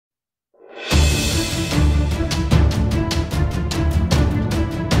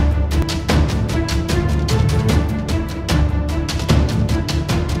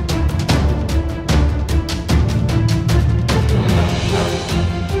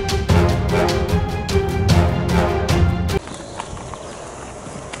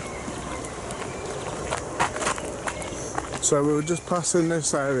So we were just passing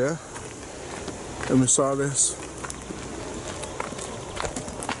this area and we saw this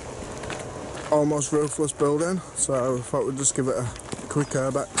almost roofless building, so I thought we'd just give it a quick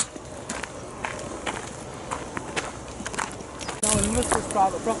airback.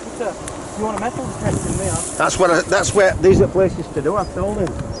 Private property. You want a metal detector in there? That's where these are places to do. I've told him.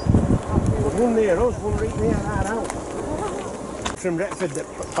 There's one near us, one right near right out. From Retford that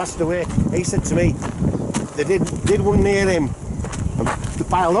passed away. He said to me, they did one near him. They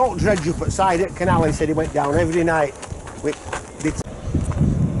piled all dredge up at the side of the canal. He said he went down every night.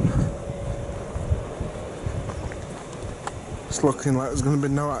 It's looking like there's going to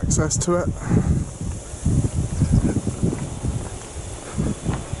be no access to it.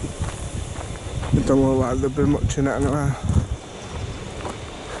 It don't look like there'll be much in it anyway.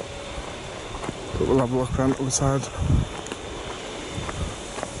 But we'll have a look around to the side.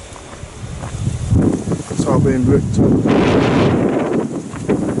 It's all being bricked up.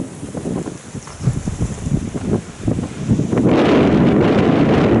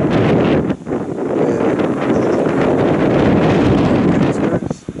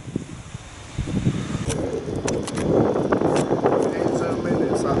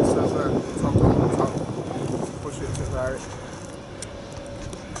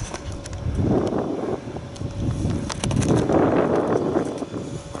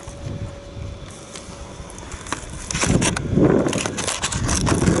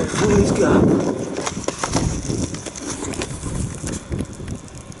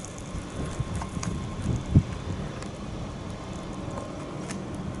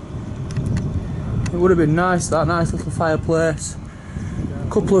 It would have been nice, that nice little fireplace,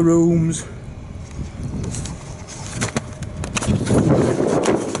 couple of rooms.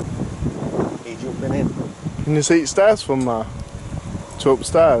 He jumping in. Can you see stairs from there to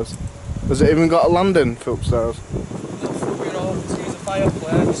upstairs? Has it even got a landing for upstairs? You know, to use a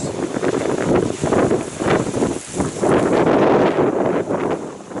fireplace.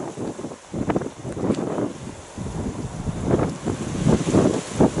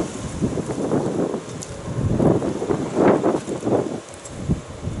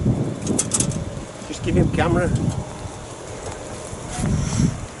 Give him camera.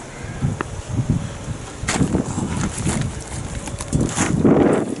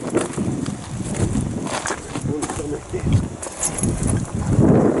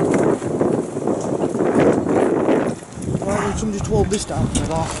 Why would somebody hold this down for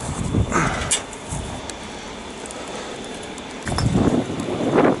that?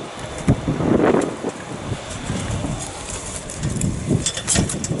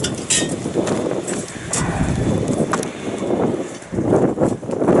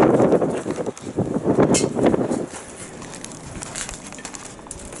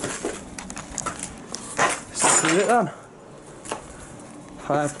 See it then?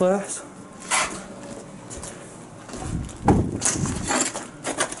 Fireplace.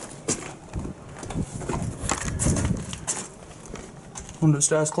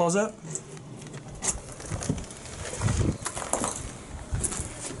 Understairs closet.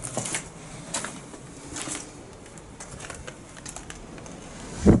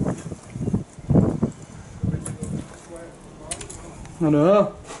 I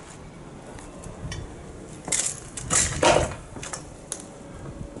know.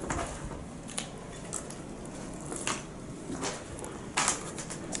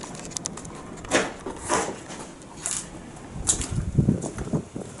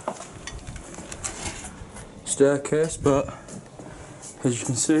 Staircase, but as you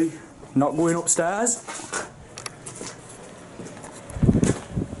can see, not going upstairs.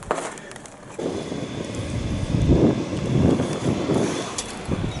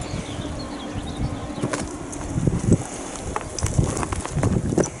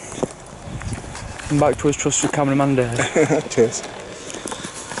 And back to his trusted cameraman Dave. Cheers.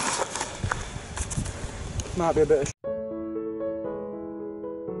 Might be a bit of